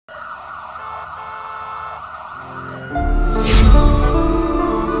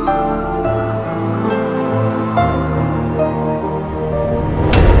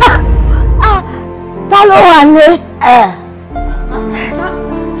ló wà lé.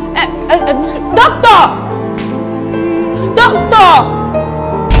 Doctor! Doctor!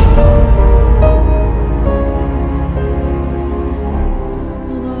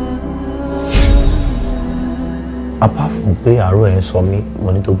 Apart from pé àárọ̀ ẹ̀ sọ mí,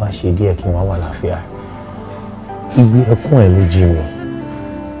 mo ní tó bá ṣe díẹ̀ kí n wá wà láfíà. Ìwé ẹkún ẹ̀ ló jí mi.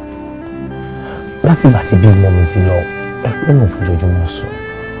 Láti ìgbà tí bí mọ́ mi ti lọ, ẹkún mi fojoojúmọ́ sùn.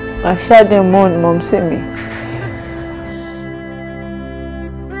 Àṣàdé mọ́ ni mọ́ sí mi.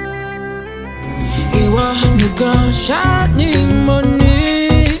 Ìwọ nìkan ṣáà ni mo ní.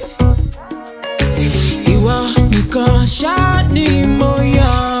 Ìwọ nìkan ṣáà ni mo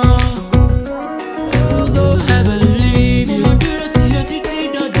yàn.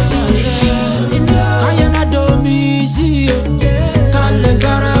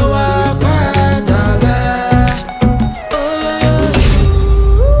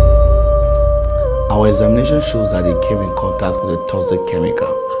 Our examination shows that they came in contact with a toxic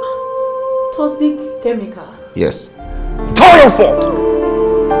chemical. Toxic chemical? Yes. It's all your fault!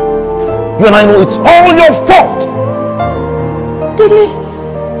 You and I know it's all your fault! Dele,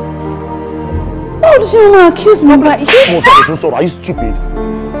 why would you want to accuse me? Are you stupid?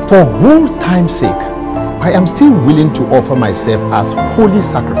 For old time's sake, I am still willing to offer myself as holy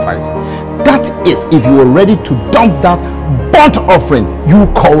sacrifice. That is, if you are ready to dump that burnt offering you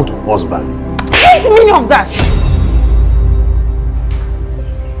called husband. What's the meaning of that?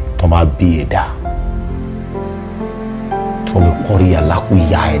 Toma bieda. Tomi koriya laku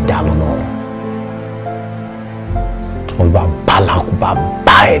ya eda lono. Tomi ba balaku ba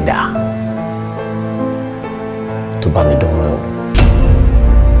baeda. To ba mi dono.